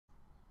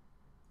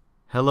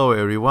Hello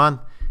everyone,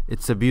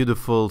 it's a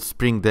beautiful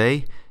spring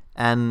day,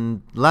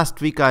 and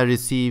last week I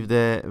received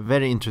a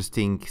very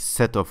interesting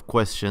set of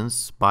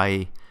questions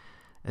by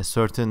a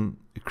certain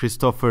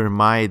Christopher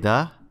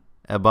Maida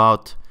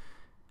about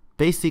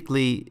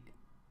basically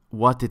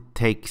what it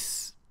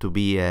takes to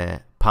be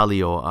a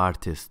paleo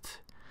artist,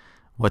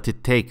 what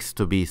it takes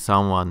to be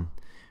someone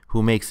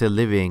who makes a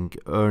living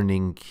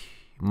earning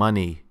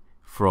money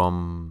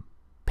from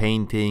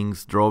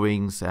paintings,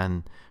 drawings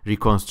and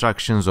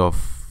reconstructions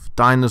of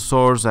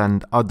dinosaurs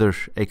and other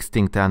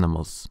extinct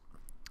animals.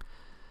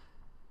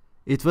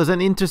 It was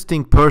an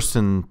interesting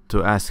person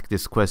to ask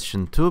this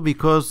question to,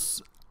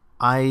 because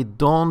I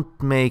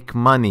don't make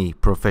money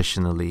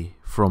professionally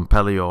from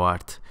paleo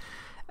art.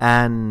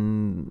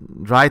 And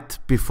right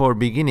before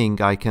beginning,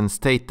 I can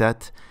state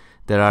that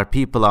there are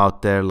people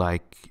out there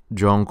like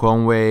John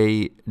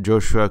Conway,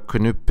 Joshua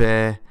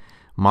Knuppe,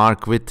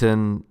 Mark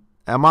Witten,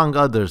 among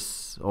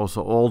others,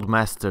 also old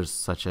masters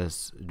such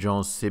as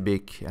John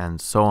Sibbick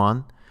and so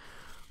on,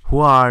 who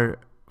are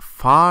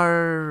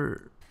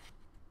far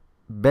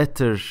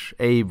better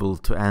able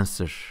to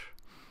answer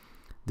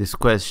this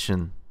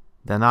question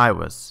than I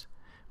was.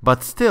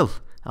 But still,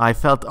 I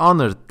felt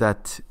honored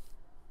that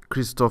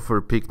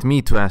Christopher picked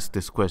me to ask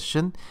this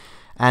question,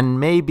 and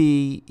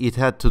maybe it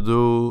had to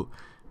do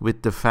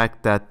with the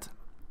fact that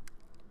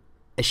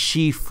a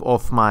sheaf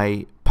of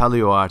my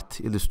paleo art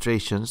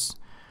illustrations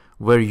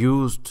were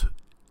used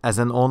as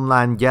an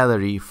online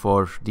gallery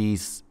for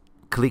these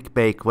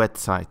clickbait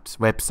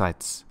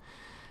websites,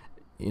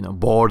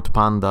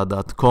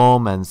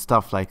 boardpanda.com and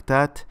stuff like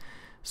that.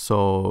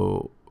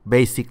 So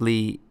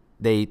basically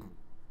they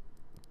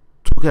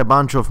took a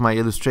bunch of my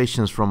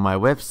illustrations from my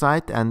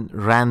website and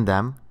ran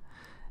them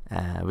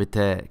with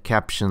a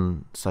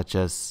caption such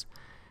as,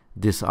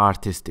 "This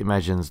artist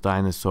imagines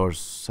dinosaurs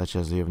such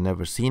as you've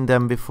never seen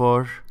them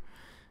before."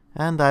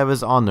 And I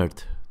was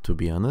honored, to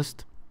be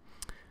honest.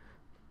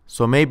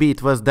 So maybe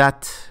it was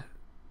that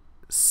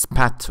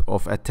spat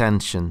of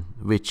attention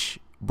which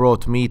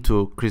brought me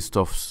to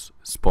Christoph's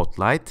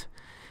spotlight.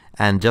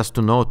 And just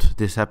to note,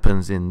 this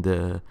happens in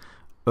the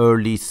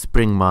early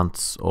spring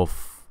months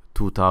of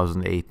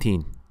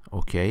 2018.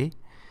 Okay,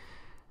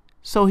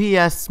 so he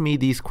asked me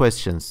these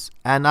questions,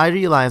 and I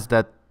realized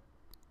that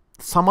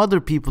some other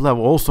people have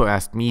also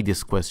asked me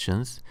these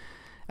questions.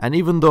 And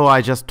even though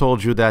I just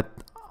told you that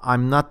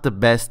I'm not the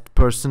best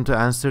person to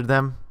answer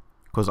them,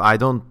 because I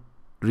don't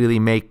really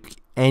make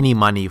any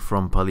money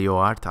from paleo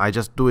art, I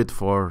just do it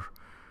for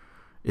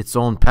its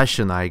own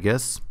passion, I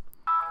guess,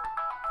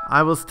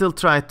 I will still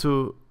try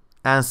to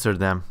answer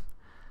them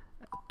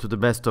to the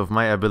best of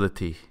my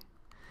ability.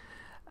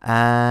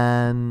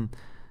 And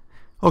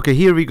okay,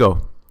 here we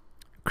go.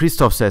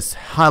 Christoph says,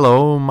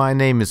 "Hello, my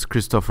name is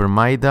Christopher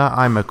Maida.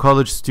 I'm a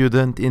college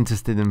student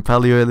interested in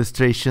paleo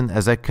illustration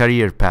as a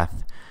career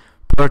path.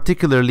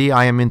 Particularly,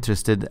 I am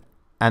interested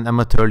and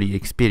amateurly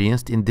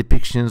experienced in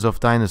depictions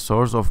of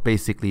dinosaurs of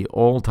basically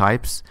all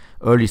types,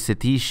 early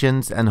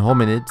cetaceans and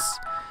hominids.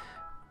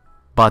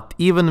 But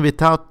even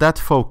without that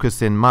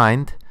focus in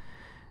mind,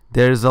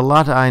 there's a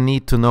lot I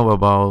need to know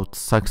about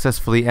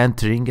successfully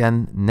entering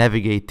and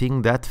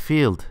navigating that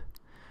field."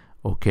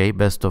 Okay,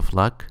 best of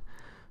luck.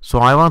 So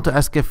I want to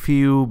ask a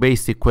few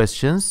basic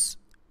questions,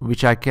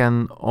 which I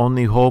can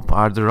only hope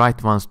are the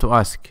right ones to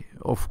ask.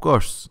 Of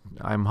course,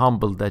 I'm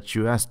humbled that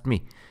you asked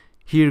me.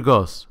 Here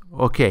goes.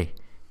 Okay,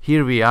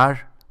 here we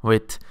are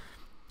with,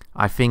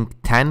 I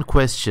think, 10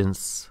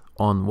 questions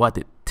on what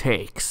it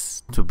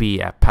takes to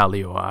be a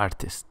paleo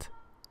artist.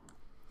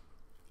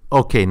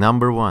 Okay,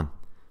 number 1.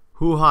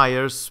 Who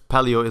hires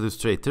paleo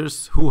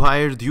illustrators? Who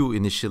hired you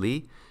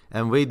initially?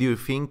 And where do you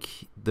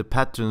think the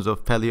patterns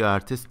of paleo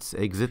artists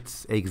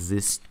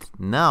exist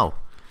now?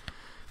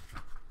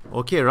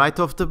 Okay, right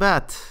off the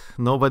bat,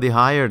 nobody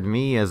hired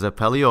me as a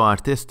paleo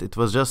artist. It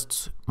was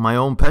just my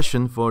own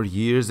passion for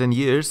years and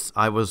years.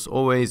 I was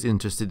always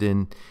interested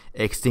in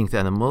extinct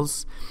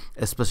animals,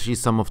 especially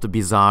some of the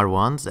bizarre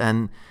ones,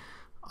 and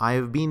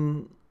I've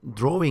been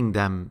drawing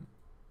them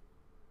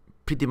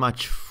pretty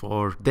much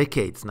for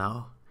decades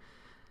now.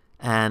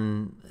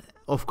 And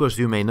of course,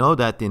 you may know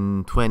that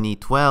in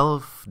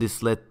 2012,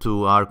 this led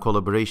to our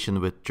collaboration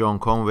with John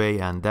Conway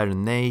and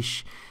Darren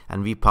Naish,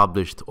 and we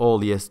published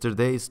All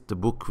Yesterdays, the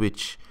book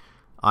which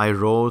I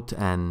wrote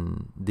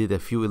and did a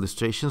few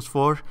illustrations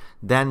for.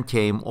 Then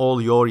came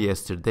All Your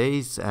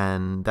Yesterdays,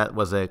 and that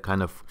was a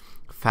kind of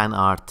fan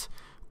art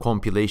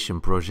compilation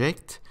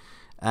project.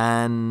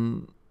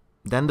 And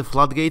then the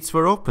floodgates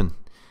were open.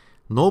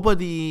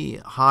 Nobody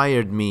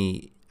hired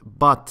me,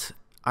 but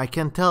I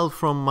can tell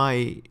from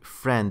my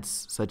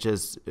friends such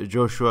as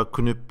Joshua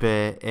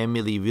Knuppe,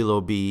 Emily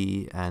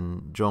Willoughby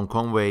and John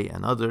Conway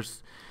and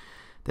others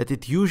that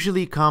it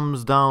usually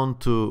comes down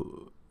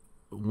to,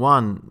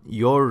 1,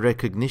 your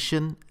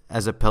recognition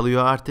as a paleo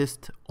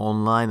artist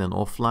online and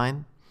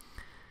offline,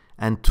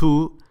 and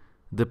 2,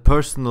 the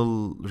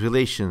personal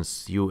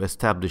relations you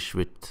establish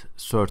with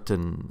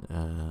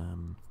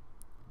certain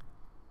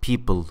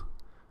people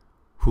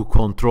who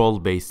control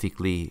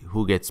basically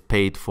who gets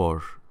paid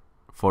for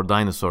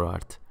dinosaur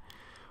art.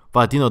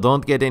 But, you know,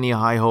 don't get any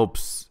high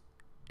hopes.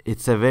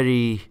 It's a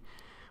very,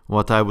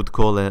 what I would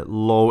call a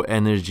low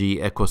energy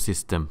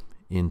ecosystem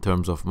in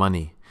terms of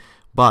money.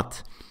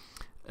 But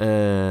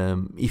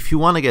if you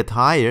want to get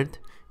hired,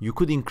 you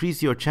could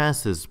increase your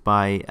chances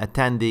by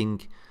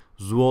attending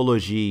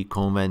zoology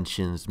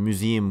conventions,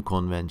 museum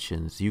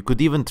conventions. You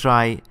could even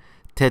try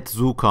TED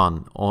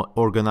ZooCon,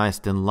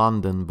 organized in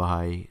London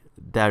by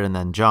Darren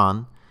and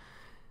John.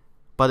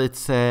 But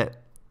it's a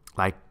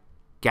like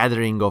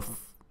gathering of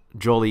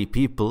jolly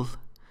people,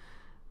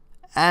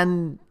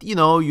 and you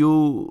know,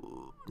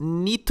 you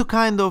need to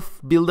kind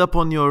of build up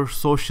on your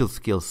social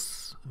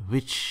skills,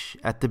 which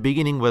at the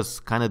beginning was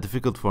kind of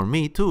difficult for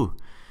me too.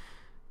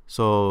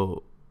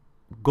 So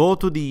go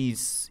to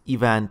these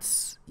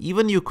events.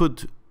 Even you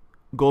could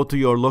go to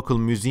your local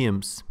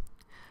museums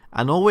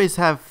and always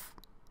have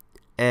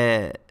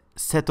a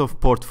set of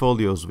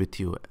portfolios with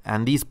you,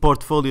 and these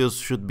portfolios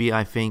should be,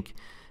 I think,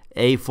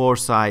 A4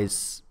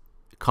 size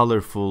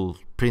colorful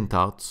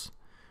printouts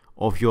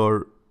of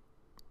your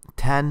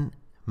 10,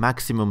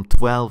 maximum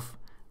 12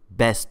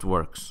 best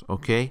works,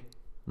 okay?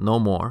 No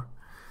more.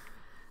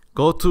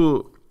 Go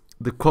to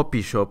the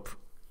copy shop.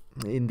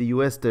 In the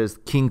US, there's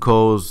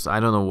Kinko's. I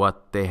don't know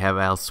what they have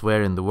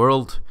elsewhere in the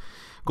world.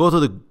 Go to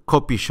the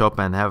copy shop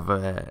and have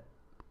a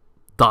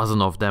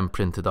dozen of them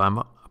printed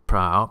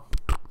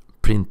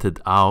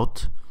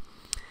out.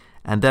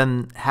 And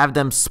then have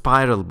them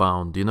spiral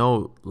bound, you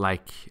know,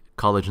 like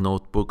college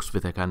notebooks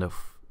with a kind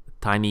of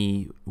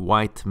tiny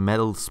white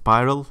metal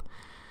spiral.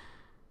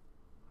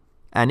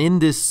 And in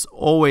this,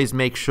 always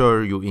make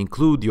sure you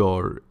include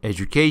your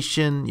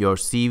education, your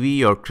CV,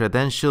 your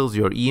credentials,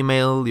 your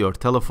email, your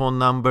telephone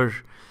number,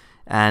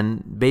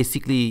 and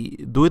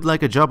basically do it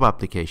like a job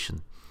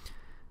application.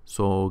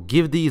 So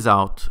give these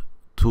out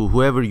to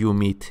whoever you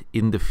meet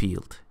in the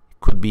field.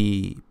 Could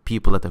be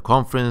people at a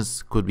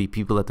conference, could be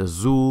people at a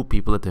zoo,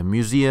 people at a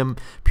museum,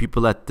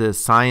 people at the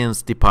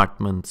science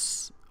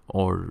departments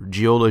or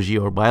geology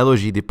or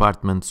biology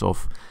departments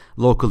of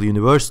local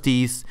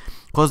universities,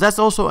 because that's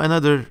also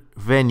another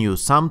venue.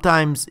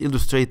 Sometimes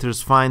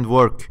illustrators find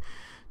work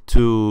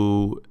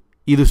to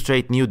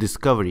illustrate new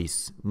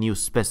discoveries, new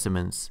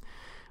specimens.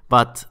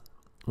 But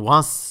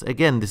once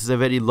again, this is a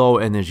very low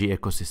energy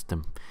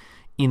ecosystem.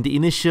 In the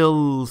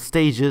initial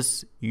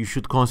stages, you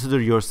should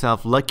consider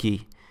yourself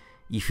lucky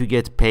if you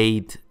get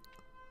paid,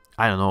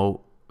 I don't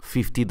know,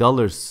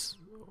 $50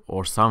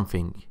 or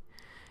something.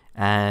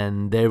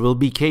 And there will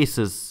be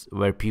cases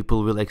where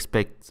people will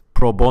expect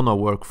pro bono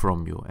work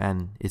from you,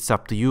 and it's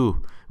up to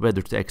you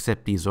whether to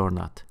accept these or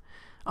not.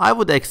 I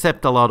would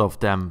accept a lot of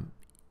them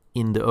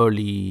in the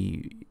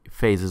early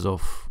phases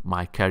of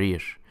my career.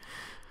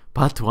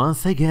 But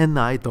once again,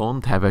 I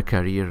don't have a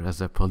career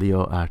as a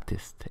paleo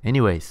artist.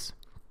 Anyways,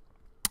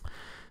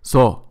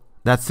 so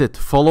that's it.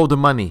 Follow the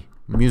money.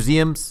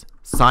 Museums,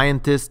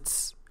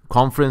 scientists,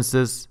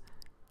 conferences,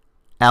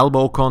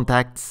 elbow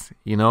contacts,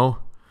 you know.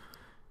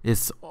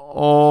 It's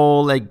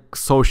all like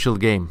social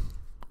game.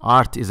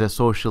 Art is a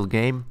social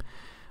game.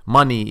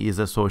 Money is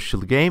a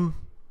social game.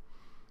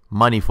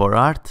 Money for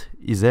art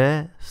is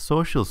a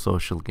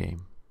social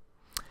game.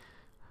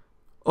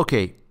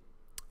 Okay.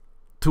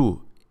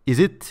 2. Is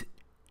it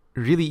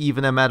really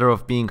even a matter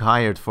of being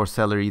hired for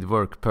salaried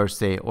work per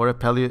se, or a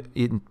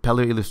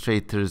paleo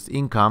illustrator's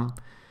income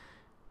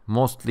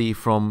mostly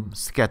from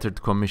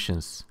scattered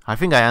commissions? I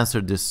think I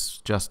answered this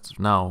just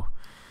now.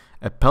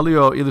 A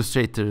paleo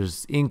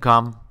illustrator's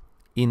income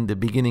in the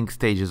beginning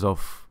stages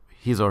of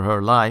his or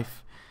her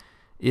life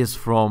is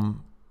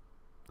from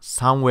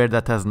somewhere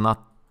that has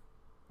not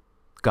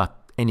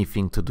got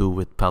anything to do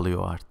with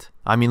paleo art.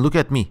 I mean, look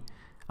at me.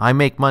 I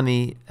make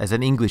money as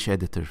an English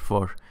editor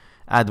for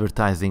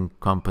advertising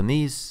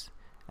companies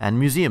and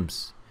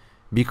museums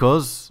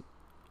because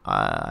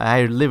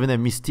I live in a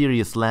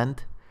mysterious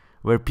land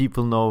where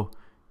people know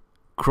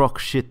crock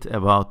shit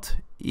about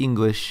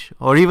English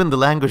or even the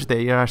language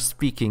they are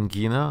speaking,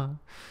 you know.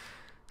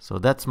 So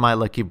that's my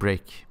lucky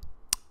break.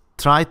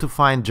 Try to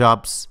find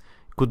jobs.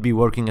 Could be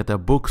working at a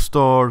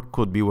bookstore,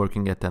 could be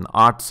working at an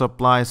art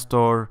supply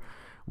store,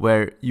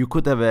 where you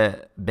could have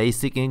a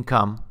basic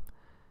income,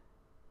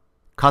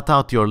 cut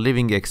out your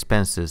living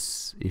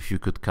expenses if you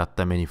could cut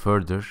them any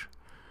further,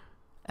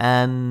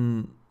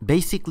 and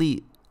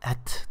basically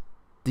at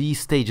these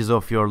stages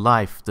of your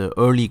life, the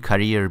early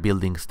career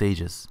building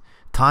stages,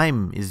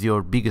 time is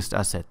your biggest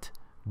asset.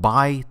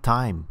 Buy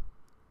time.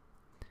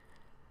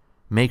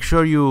 Make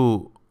sure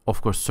you,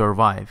 of course,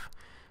 survive,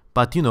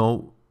 but you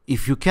know,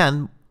 if you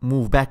can,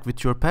 move back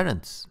with your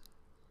parents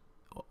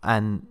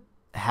and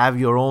have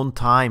your own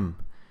time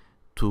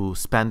to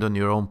spend on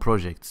your own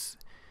projects.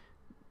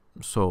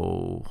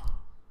 So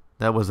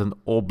that was an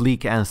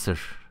oblique answer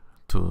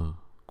to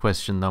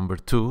question number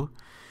 2.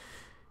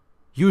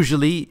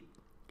 Usually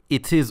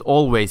it is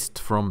always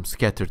from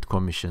scattered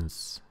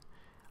commissions.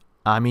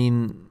 I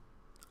mean,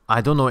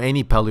 I don't know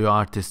any paleo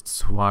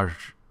artists who are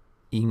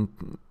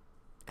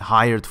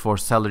hired for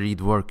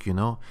salaried work, you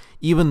know.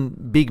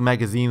 Even big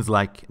magazines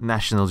like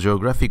National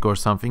Geographic or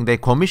something, they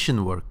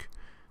commission work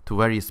to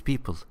various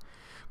people.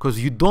 because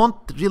you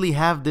don't really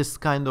have this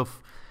kind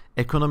of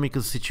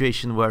economical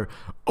situation where,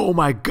 oh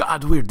my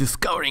god, we're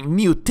discovering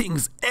new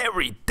things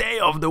every day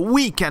of the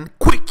week and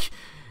quick,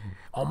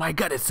 oh my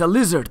god, it's a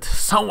lizard,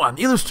 someone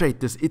illustrate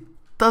this. It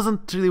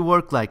doesn't really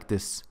work like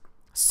this.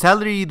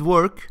 Salaried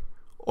work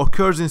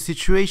occurs in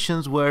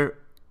situations where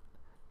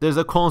there's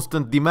a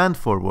constant demand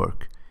for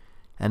work,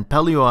 and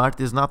paleo art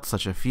is not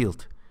such a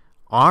field.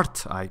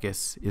 Art, I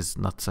guess, is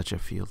not such a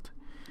field.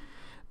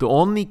 The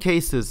only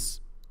cases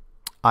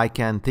I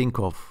can think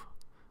of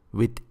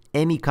with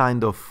any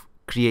kind of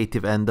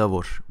creative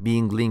endeavor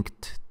being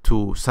linked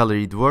to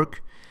salaried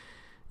work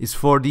is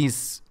for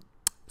these,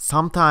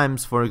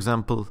 sometimes, for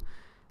example,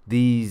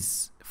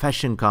 these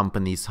fashion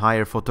companies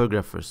hire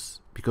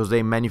photographers because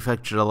they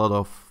manufacture a lot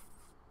of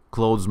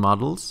clothes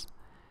models,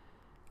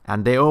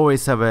 and they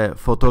always have a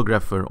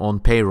photographer on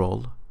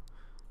payroll,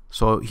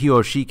 so he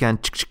or she can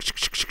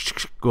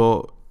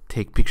go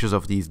take pictures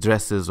of these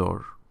dresses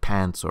or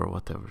pants or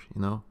whatever,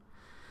 you know.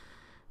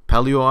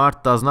 Paleo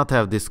art does not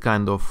have this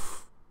kind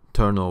of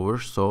turnover,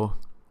 so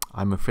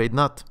I'm afraid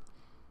not.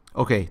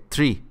 Okay,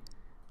 3.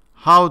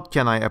 How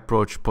can I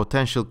approach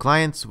potential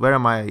clients? Where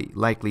am I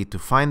likely to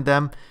find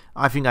them?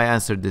 I think I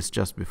answered this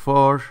just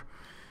before.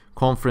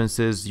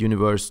 Conferences,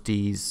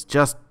 universities,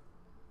 just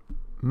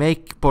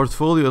make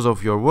portfolios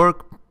of your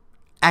work,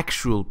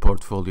 actual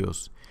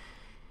portfolios.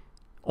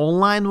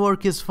 Online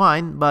work is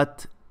fine,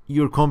 but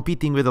you're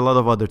competing with a lot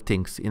of other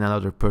things in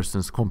another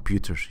person's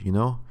computer, you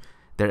know?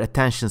 Their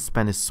attention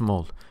span is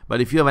small. But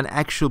if you have an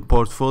actual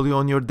portfolio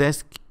on your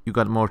desk, you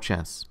got more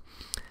chance.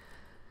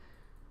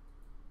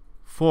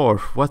 4.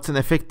 What's an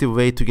effective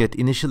way to get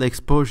initial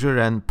exposure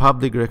and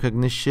public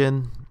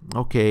recognition?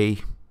 Okay,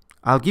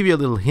 I'll give you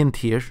a little hint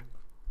here.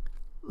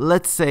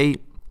 Let's say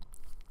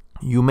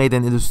you made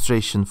an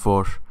illustration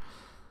for,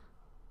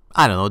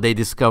 I don't know, they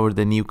discovered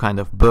a new kind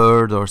of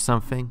bird or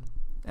something,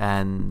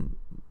 and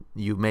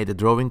you made a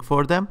drawing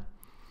for them.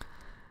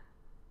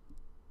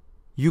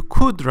 You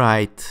could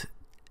write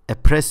a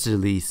press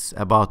release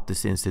about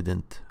this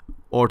incident,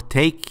 or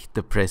take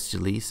the press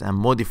release and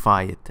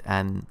modify it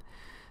and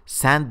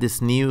send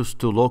this news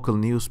to local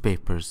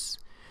newspapers.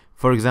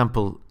 For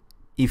example,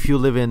 if you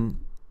live in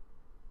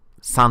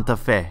Santa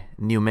Fe,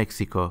 New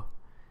Mexico,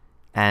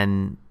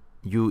 and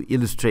you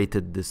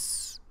illustrated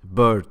this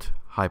bird,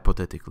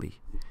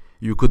 hypothetically,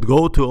 you could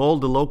go to all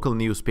the local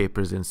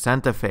newspapers in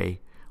Santa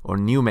Fe or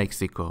New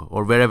Mexico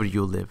or wherever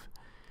you live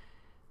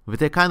with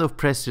a kind of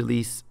press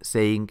release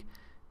saying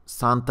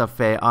Santa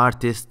Fe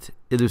artist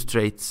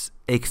illustrates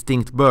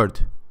extinct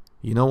bird.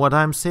 You know what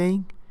I'm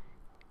saying?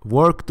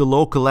 Work the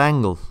local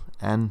angle.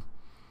 And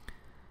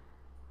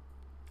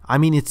I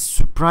mean, it's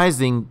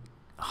surprising,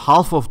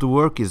 half of the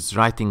work is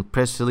writing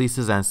press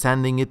releases and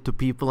sending it to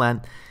people,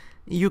 and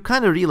you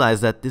kind of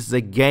realize that this is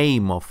a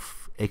game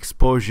of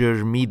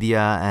exposure,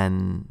 media,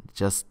 and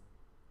just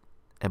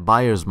a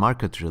buyer's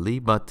market, really.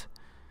 But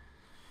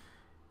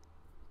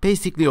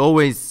basically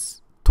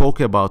always talk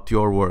about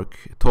your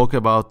work, talk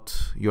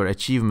about your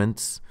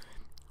achievements,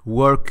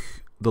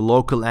 work the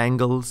local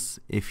angles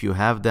if you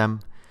have them.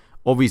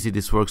 Obviously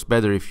this works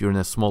better if you're in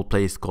a small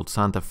place called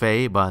Santa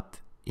Fe, but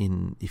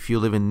if you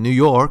live in New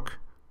York,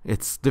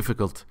 it's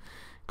difficult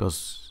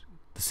because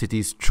the city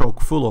is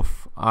chock full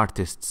of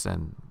artists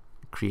and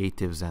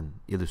creatives and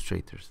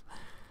illustrators.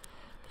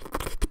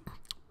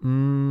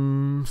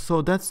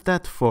 So that's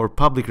that for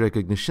public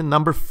recognition.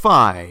 Number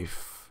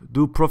 5.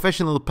 Do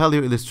professional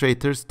paleo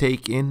illustrators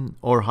take in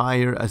or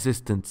hire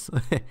assistants?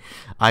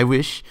 I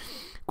wish.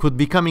 Could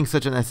becoming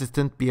such an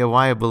assistant be a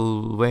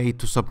viable way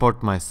to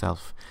support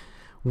myself?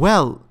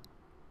 Well,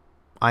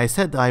 I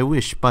said I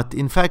wish, but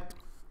in fact,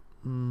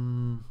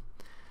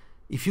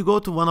 if you go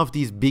to one of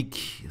these big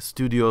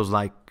studios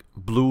like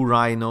Blue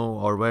Rhino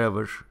or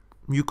wherever,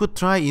 you could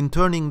try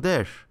interning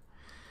there.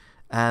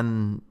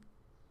 And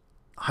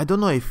I don't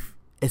know if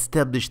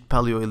established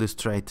paleo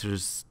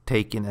illustrators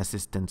take in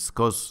assistants,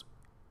 because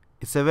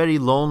it's a very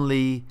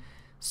lonely,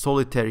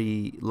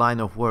 solitary line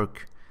of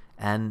work,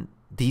 and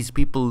these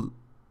people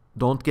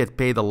don't get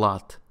paid a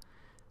lot,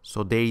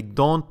 so they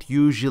don't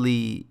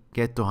usually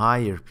get to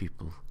hire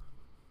people.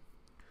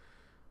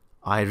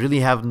 I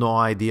really have no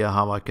idea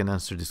how I can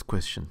answer this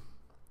question.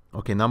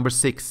 Okay, number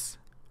 6.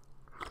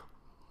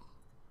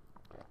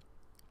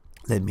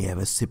 Let me have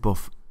a sip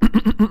of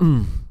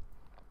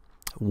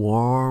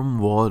warm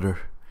water.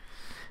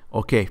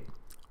 Okay,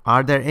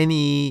 are there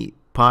any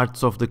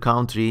parts of the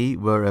country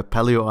where a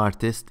paleo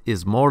artist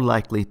is more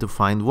likely to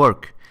find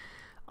work?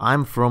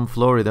 I'm from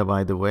Florida,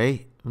 by the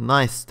way.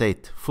 Nice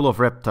state, full of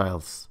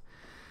reptiles.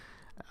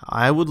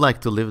 I would like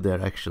to live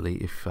there, actually,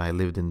 if I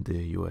lived in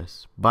the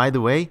US. By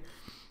the way,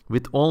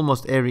 with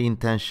almost every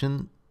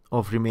intention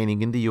of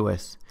remaining in the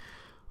US.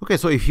 Okay,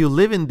 so if you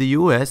live in the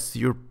US,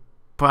 you're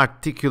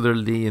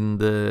particularly in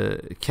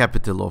the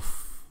capital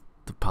of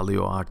the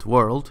paleo art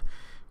world,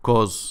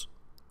 because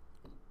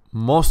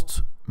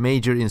most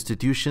major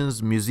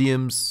institutions,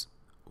 museums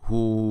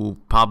who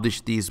publish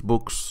these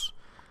books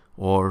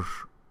or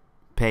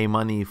pay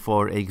money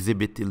for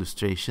exhibit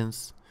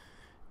illustrations,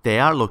 they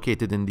are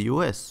located in the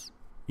US.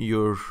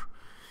 you're,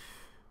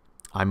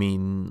 I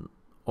mean,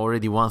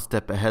 already one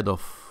step ahead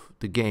of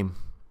the game.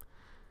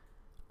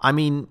 I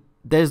mean,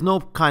 there's no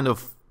kind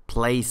of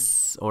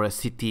place or a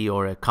city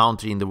or a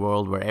country in the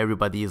world where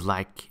everybody is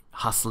like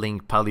hustling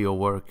paleo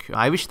work.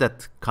 I wish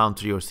that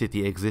country or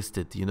city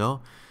existed, you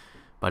know,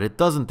 but it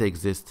doesn't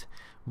exist.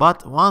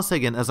 But once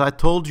again, as I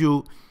told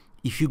you,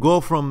 if you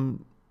go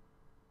from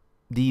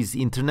these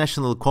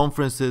international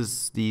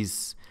conferences,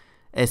 these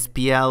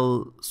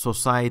SPL,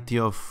 Society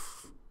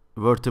of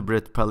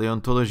Vertebrate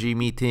Paleontology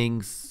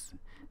meetings,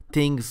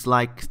 things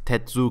like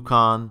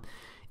Tetsukan,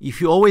 if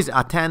you always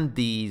attend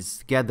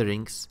these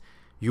gatherings,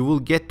 you will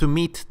get to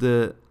meet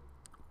the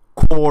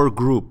core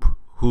group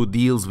who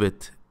deals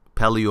with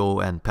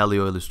paleo and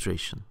paleo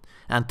illustration.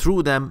 And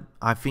through them,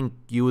 I think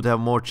you would have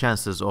more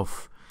chances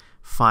of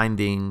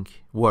finding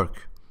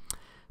work.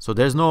 So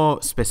there's no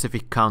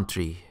specific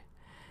country.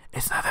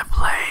 It's not a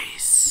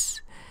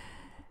place.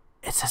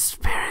 It's a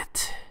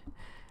spirit,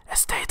 a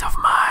state of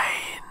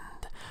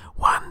mind,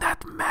 one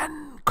that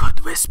men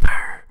could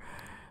whisper,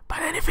 but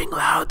anything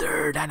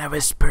louder than a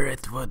whisper,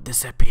 it would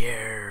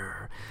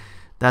disappear.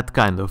 That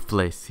kind of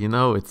place, you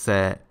know, it's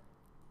a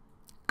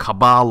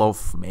cabal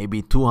of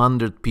maybe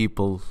 200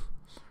 people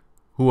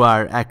who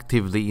are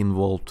actively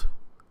involved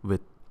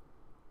with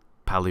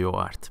paleo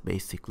art,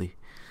 basically.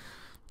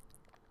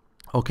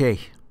 Okay,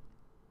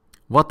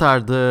 what are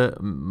the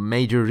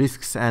major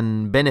risks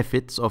and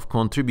benefits of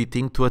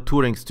contributing to a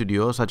touring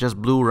studio such as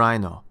Blue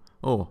Rhino?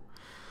 Oh,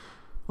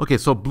 okay,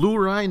 so Blue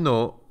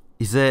Rhino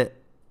is a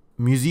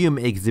museum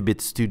exhibit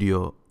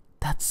studio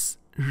that's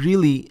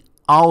really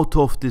out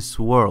of this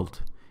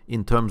world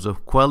in terms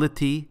of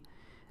quality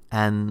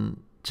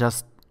and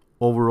just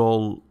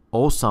overall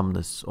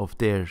awesomeness of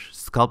their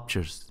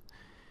sculptures.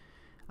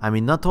 I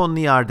mean, not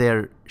only are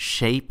their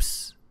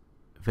shapes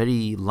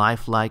very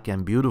lifelike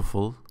and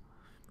beautiful,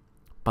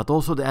 but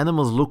also the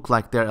animals look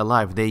like they're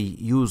alive. They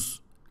use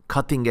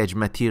cutting-edge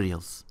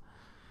materials.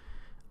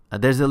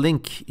 There's a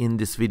link in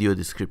this video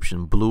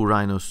description, Blue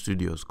Rhino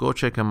Studios. Go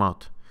check them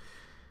out.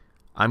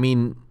 I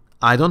mean,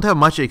 I don't have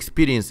much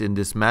experience in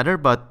this matter,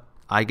 but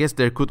I guess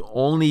there could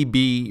only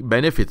be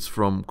benefits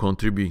from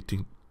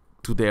contributing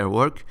to their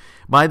work.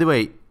 By the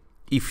way,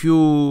 if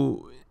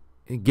you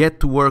get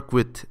to work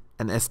with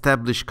an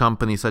established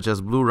company such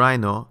as Blue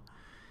Rhino,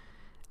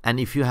 and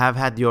if you have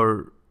had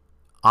your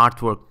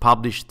artwork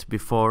published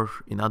before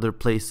in other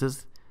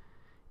places,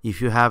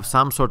 if you have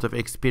some sort of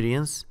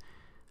experience,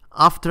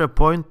 after a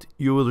point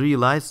you will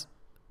realize,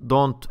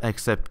 don't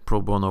accept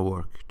pro bono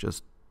work.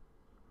 Just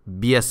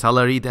be a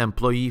salaried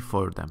employee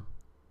for them,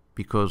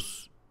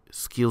 because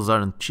skills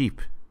aren't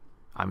cheap.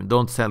 I mean,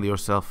 don't sell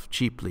yourself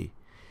cheaply.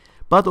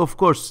 But of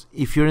course,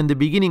 if you're in the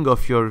beginning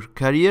of your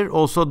career,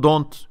 also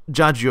don't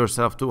judge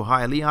yourself too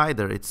highly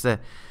either. It's a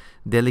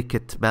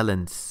delicate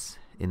balance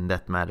in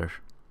that matter.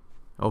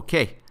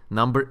 Okay,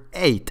 number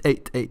 8.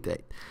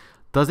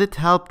 Does it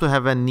help to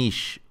have a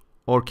niche,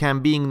 or can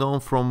being known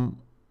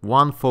from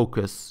one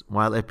focus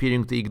while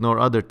appearing to ignore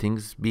other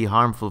things be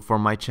harmful for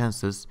my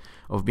chances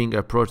of being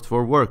approached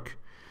for work?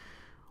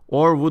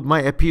 Or would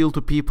my appeal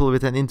to people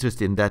with an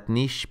interest in that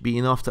niche be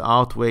enough to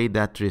outweigh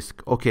that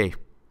risk? Okay,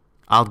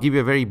 I'll give you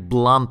a very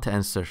blunt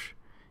answer.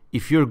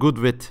 If you're good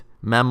with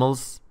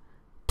mammals,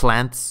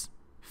 plants,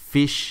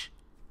 fish,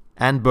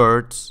 and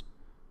birds,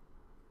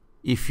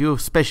 if you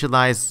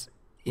specialize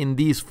in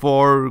these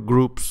 4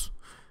 groups,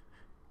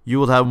 you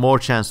will have more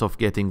chance of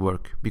getting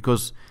work,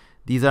 because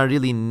these are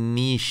really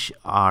niche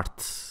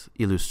art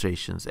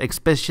illustrations,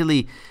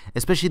 especially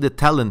the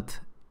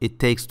talent it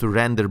takes to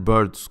render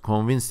birds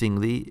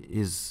convincingly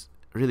is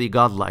really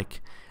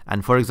godlike.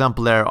 And for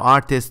example, there are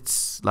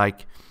artists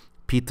like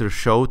Peter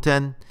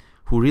Schouten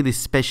who really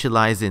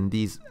specialize in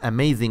these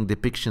amazing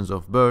depictions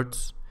of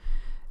birds.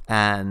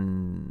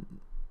 And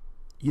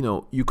you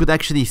know, you could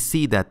actually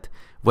see that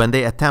when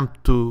they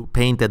attempt to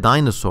paint a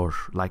dinosaur,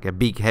 like a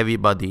big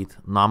heavy-bodied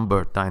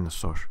numbered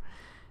dinosaur,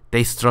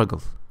 they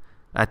struggle.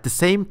 At the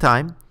same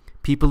time,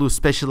 people who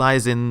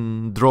specialize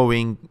in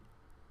drawing,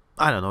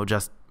 I don't know,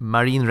 just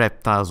marine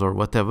reptiles or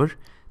whatever,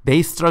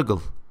 they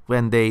struggle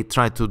when they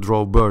try to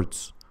draw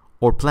birds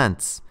or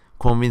plants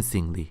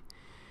convincingly.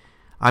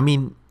 I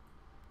mean,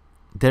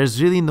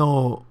 there's really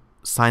no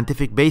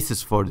scientific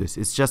basis for this.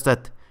 It's just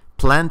that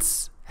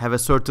plants have a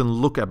certain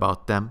look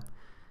about them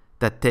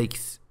that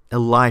takes a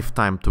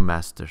lifetime to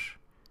master.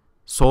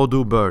 So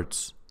do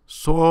birds.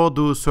 So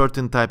do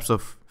certain types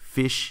of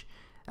fish,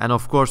 and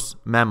of course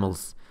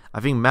mammals. I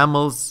think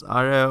mammals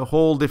are a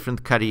whole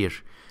different career,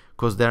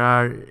 because there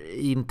are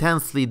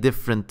intensely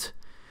different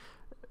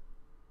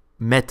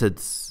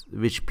methods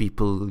which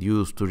people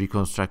use to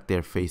reconstruct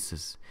their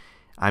faces.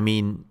 I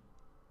mean,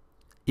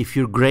 if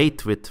you're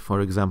great with, for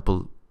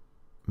example,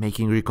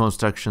 making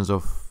reconstructions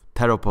of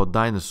theropod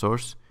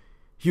dinosaurs,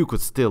 you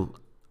could still,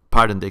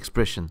 pardon the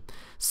expression,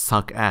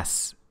 suck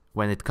ass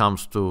when it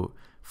comes to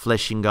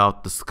fleshing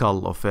out the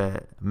skull of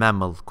a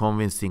mammal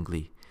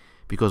convincingly,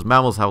 because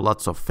mammals have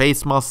lots of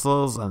face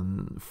muscles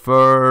and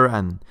fur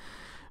and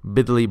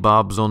biddly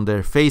bobs on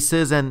their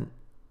faces, and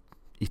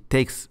it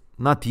takes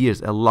not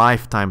years, a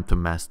lifetime to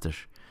master.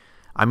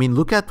 I mean,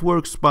 look at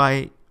works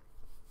by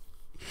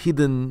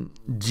hidden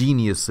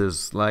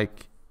geniuses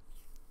like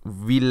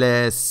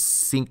Ville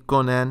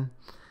Sinkkonen,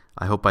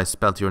 I hope I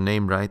spelled your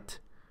name right,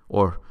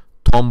 or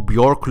Tom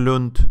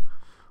Bjorklund,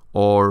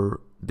 or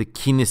the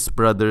Kennis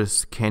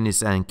brothers,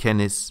 Kennis and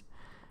Kennis.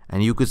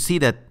 And you could see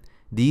that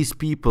these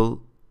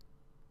people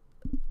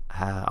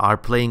are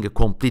playing a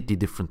completely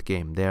different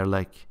game. They are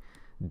like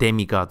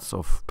demigods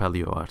of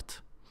paleo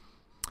art.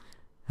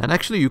 And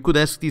actually you could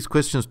ask these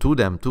questions to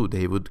them too.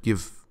 They would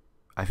give,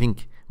 I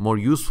think, more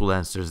useful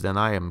answers than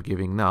I am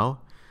giving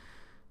now.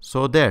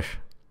 So there.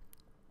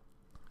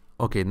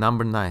 Okay,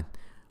 number 9.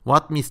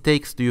 What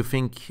mistakes do you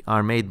think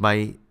are made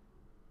by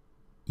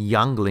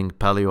youngling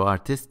paleo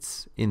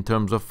artists in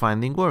terms of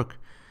finding work?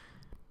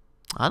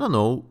 I don't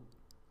know.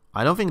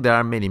 I don't think there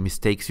are many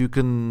mistakes you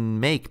can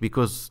make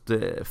because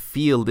the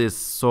field is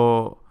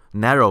so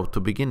narrow to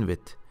begin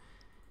with.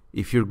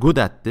 If you're good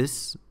at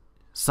this,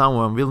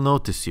 someone will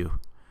notice you.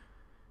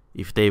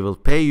 If they will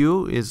pay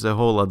you is a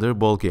whole other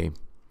ball game.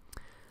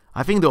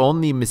 I think the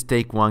only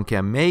mistake one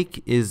can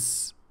make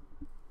is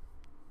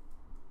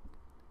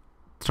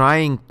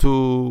trying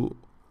to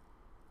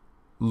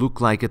look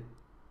like a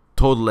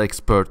total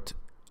expert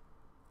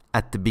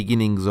at the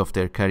beginnings of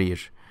their career.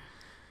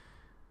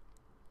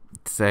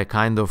 It's a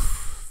kind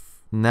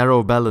of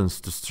narrow balance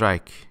to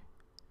strike.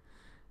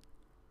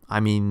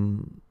 I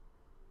mean,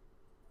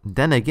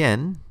 then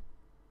again,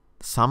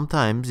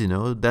 sometimes, you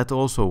know, that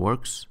also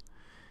works.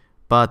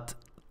 But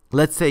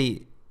let's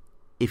say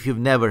if you've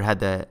never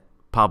had a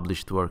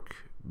published work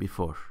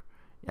before,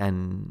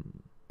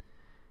 and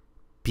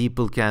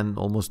people can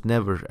almost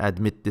never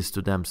admit this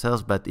to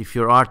themselves, but if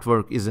your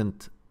artwork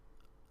isn't,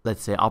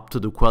 let's say, up to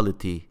the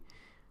quality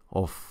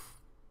of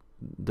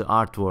the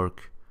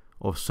artwork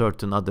of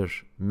certain other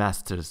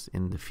masters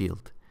in the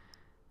field,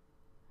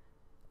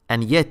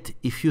 and yet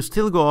if you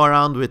still go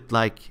around with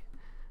like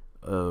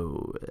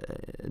John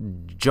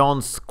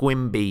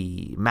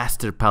Squimby,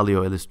 master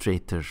paleo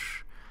illustrator,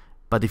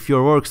 but if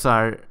your works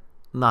are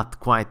not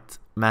quite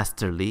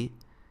masterly,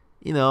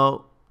 you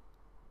know,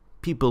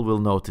 people will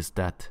notice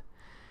that.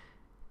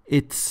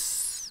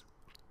 It's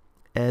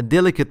a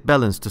delicate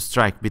balance to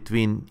strike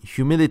between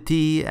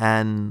humility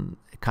and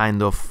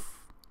kind of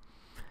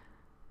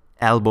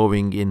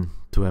elbowing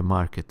into a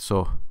market.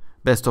 So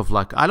best of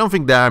luck. I don't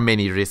think there are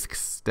many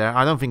risks there.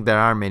 I don't think there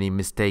are many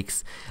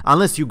mistakes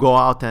unless you go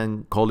out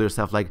and call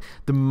yourself like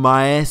the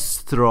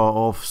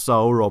maestro of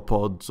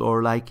sauropods,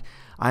 or like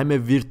I'm a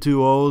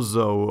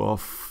virtuoso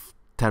of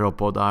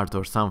theropod art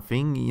or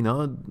something. You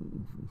know,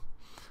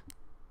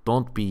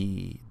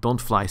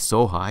 don't fly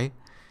so high.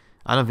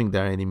 I don't think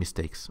there are any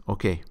mistakes.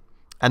 Okay.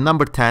 And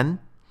number 10,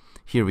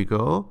 here we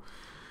go.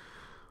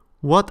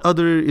 What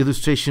other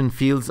illustration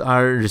fields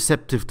are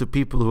receptive to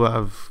people who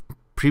have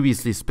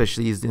previously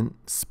specialized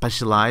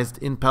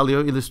in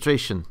paleo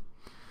illustration?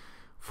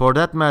 For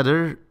that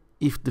matter,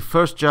 if the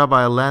first job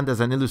I land as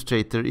an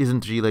illustrator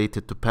isn't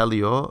related to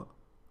paleo,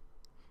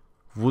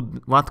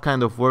 what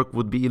kind of work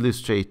would be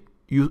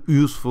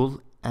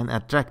useful and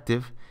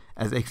attractive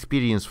as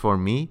experience for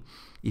me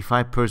if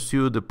I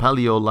pursue the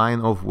paleo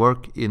line of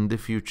work in the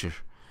future?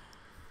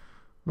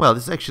 Well,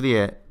 this is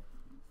actually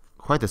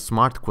quite a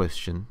smart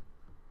question.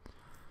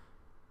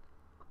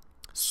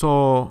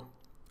 So,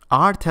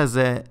 art has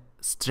a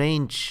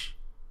strange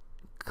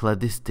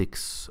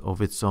cladistics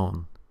of its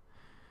own.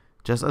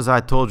 Just as I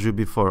told you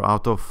before,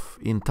 out of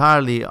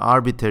entirely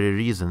arbitrary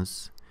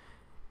reasons,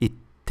 it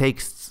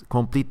takes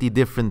completely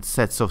different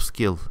sets of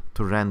skill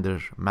to render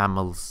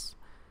mammals,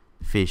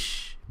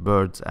 fish,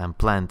 birds, and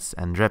plants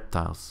and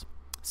reptiles.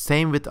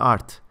 Same with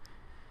art.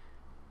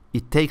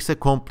 It takes a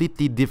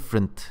completely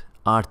different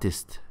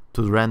artist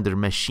to render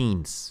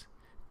machines.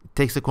 It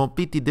takes a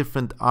completely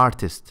different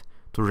artist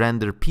to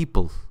render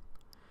people.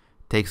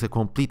 It takes a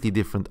completely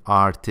different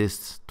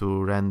artist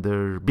to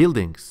render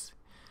buildings.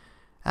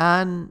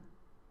 And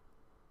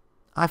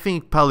I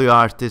think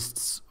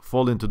palaeoartists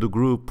fall into the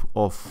group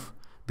of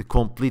the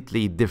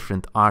completely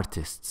different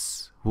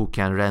artists who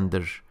can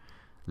render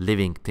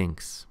living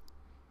things.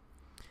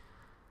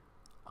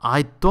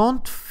 I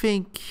don't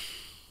think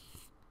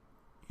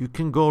you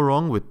can go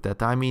wrong with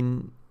that. I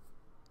mean,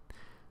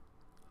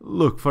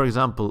 look, for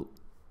example,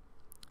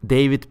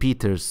 David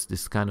Peters,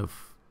 this kind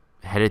of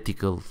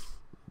heretical,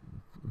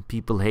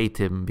 people hate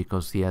him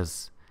because he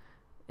has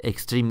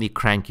extremely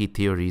cranky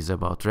theories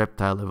about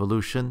reptile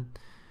evolution.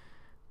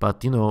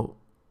 But, you know,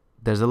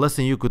 there's a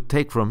lesson you could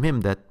take from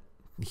him, that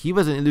he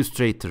was an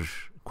illustrator,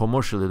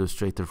 commercial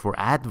illustrator for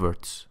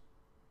adverts.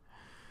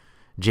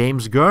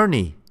 James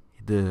Gurney,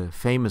 the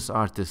famous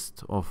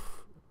artist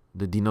of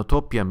the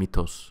Dinotopia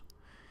mythos,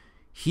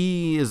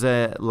 he is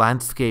a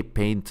landscape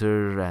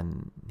painter,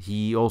 and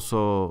he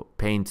also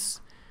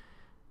paints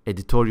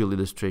editorial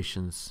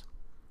illustrations.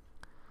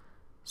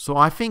 So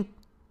I think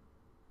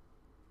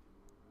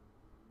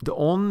the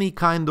only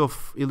kind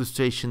of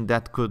illustration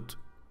that could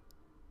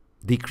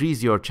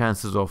decrease your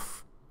chances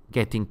of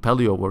getting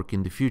paleo work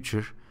in the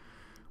future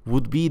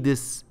would be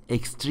this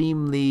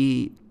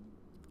extremely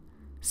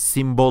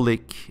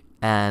symbolic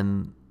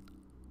and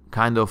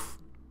kind of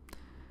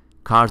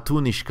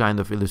cartoonish kind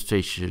of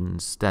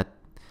illustrations that,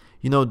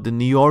 you know, the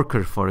New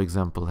Yorker, for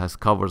example, has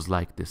covers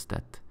like this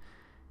that,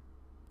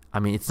 I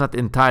mean, it's not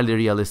entirely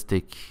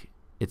realistic.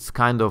 It's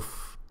kind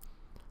of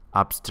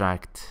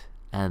abstract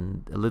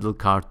and a little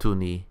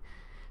cartoony.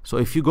 So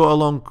if you go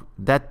along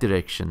that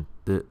direction,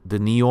 the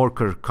New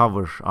Yorker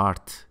cover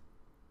art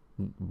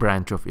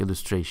branch of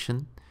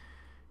illustration,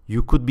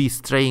 you could be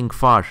straying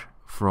far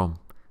from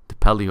the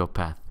paleo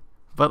path.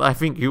 But I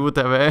think you would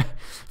have a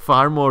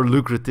far more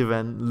lucrative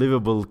and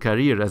livable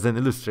career as an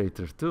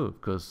illustrator too,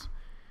 because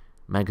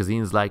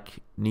magazines like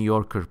New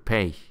Yorker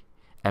pay,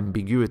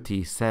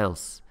 ambiguity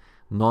sells,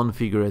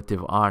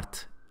 non-figurative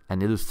art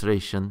and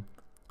illustration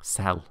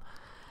sell.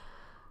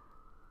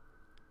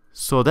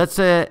 So that's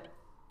a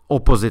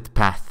opposite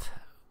path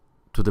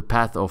to the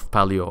path of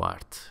paleo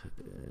art,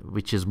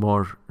 which is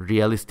more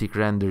realistic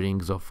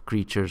renderings of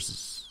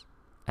creatures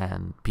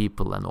and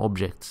people and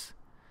objects.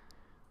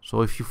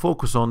 So if you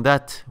focus on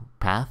that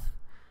path,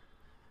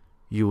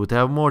 you would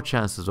have more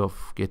chances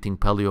of getting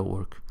paleo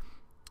work.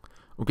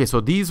 Okay,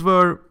 so these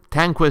were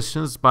 10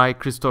 questions by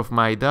Christopher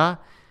Maida,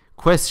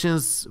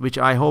 questions which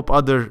I hope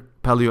other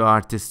paleo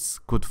artists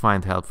could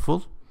find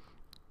helpful.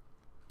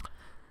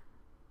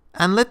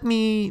 And let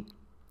me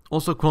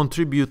also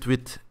contribute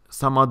with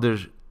some other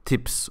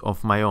tips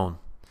of my own.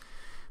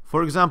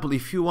 For example,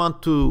 if you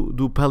want to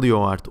do paleo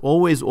art,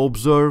 always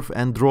observe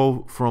and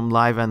draw from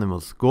live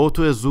animals. Go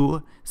to a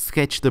zoo,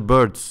 sketch the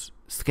birds,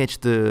 sketch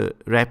the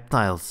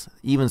reptiles,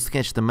 even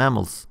sketch the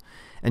mammals,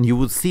 and you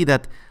would see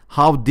that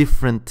how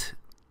different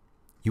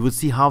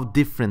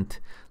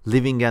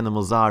living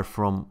animals are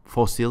from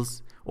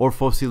fossils or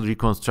fossil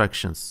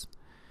reconstructions.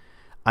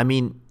 I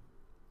mean,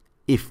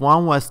 if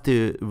one was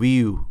to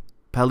view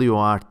paleo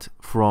art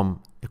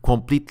from a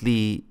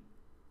completely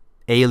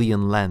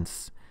alien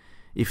lens,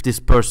 if this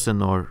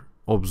person or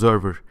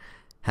observer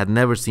had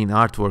never seen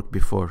artwork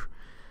before,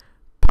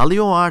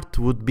 paleo art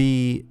would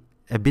be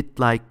a bit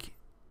like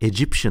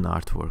Egyptian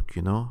artwork,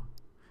 you know,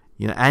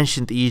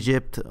 ancient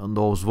Egypt, on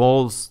those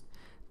walls,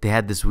 they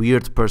had this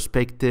weird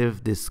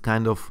perspective, this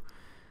kind of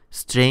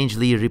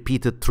strangely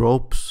repeated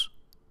tropes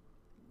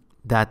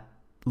that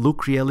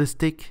look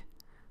realistic,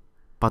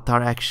 but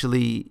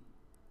actually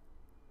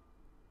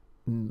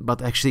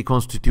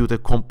constitute a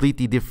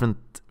completely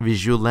different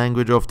visual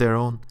language of their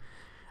own.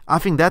 I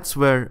think that's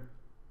where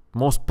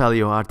most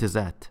paleo art is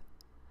at.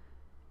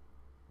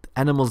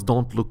 Animals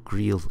don't look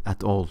real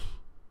at all.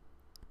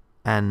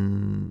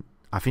 And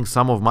I think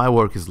some of my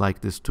work is like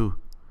this too.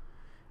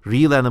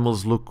 Real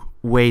animals look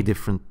way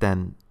different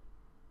than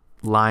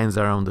lines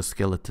around the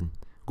skeleton.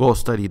 Go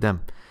study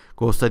them.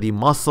 Go study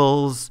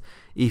muscles.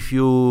 If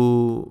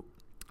you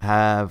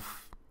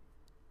have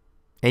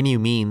any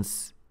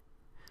means,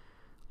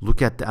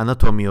 look at the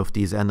anatomy of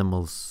these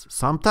animals.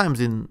 Sometimes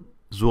in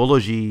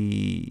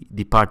zoology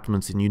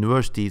departments in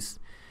universities,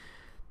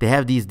 they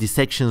have these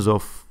dissections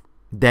of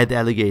dead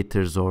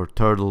alligators or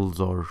turtles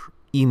or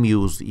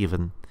emus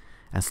even,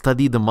 and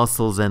study the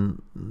muscles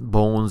and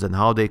bones and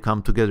how they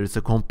come together. It's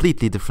a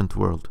completely different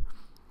world.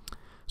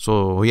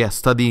 So yeah,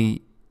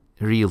 study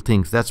real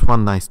things. That's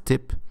one nice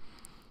tip.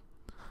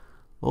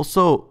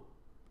 Also,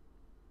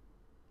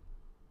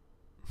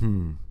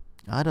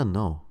 I don't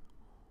know.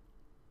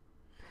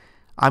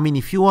 I mean,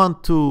 if you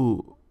want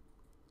to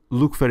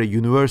look for a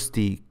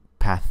university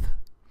path,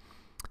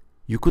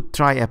 you could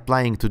try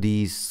applying to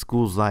these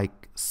schools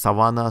like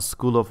Savannah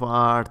School of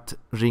Art,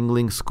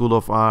 Ringling School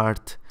of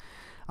Art.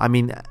 I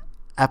mean,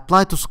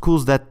 apply to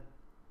schools that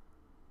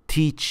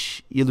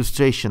teach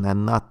illustration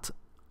and not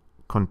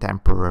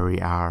contemporary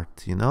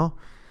art, you know?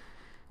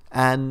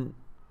 And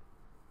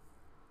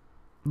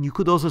you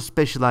could also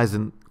specialize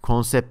in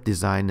concept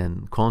design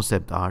and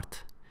concept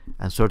art,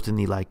 and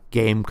certainly like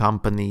game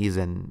companies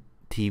and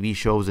TV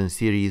shows and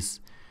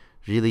series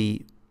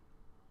really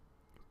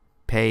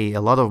pay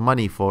a lot of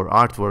money for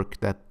artwork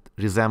that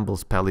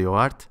resembles paleo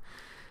art,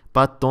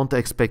 but don't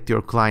expect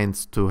your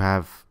clients to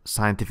have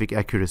scientific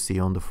accuracy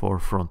on the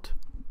forefront.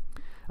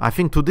 I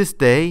think to this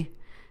day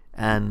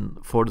and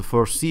for the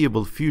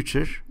foreseeable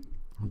future,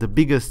 the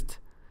biggest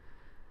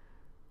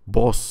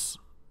boss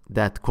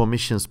that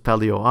commissions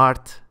paleo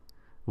art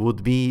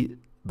would be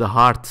the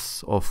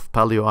hearts of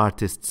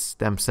palaeoartists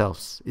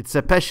themselves. It's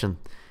a passion.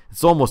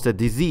 It's almost a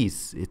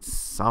disease. It's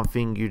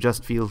something you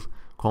just feel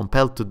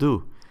compelled to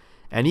do.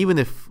 And even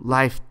if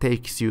life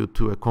takes you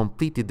to a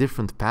completely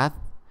different path,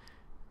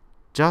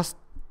 just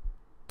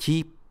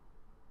keep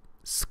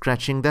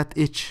scratching that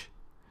itch.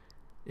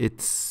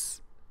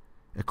 It's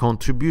a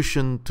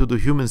contribution to the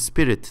human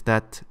spirit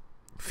that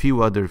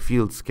few other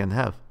fields can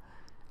have.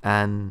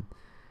 And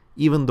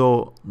even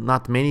though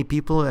not many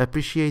people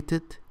appreciate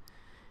it,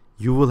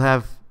 you will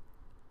have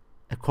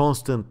a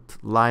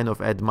constant line of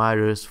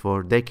admirers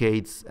for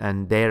decades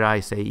and, dare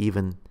I say,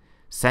 even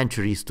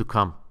centuries to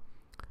come.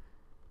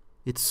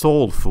 It's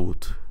soul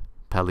food,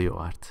 paleo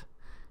art.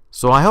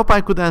 So I hope I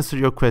could answer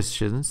your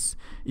questions.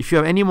 If you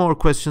have any more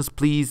questions,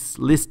 please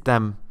list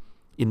them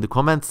in the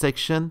comment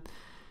section.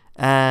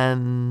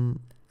 And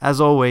as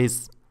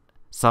always,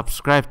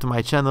 subscribe to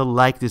my channel,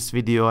 like this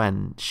video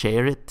and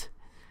share it.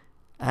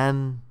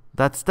 And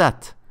that's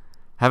that.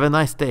 Have a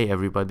nice day,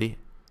 everybody.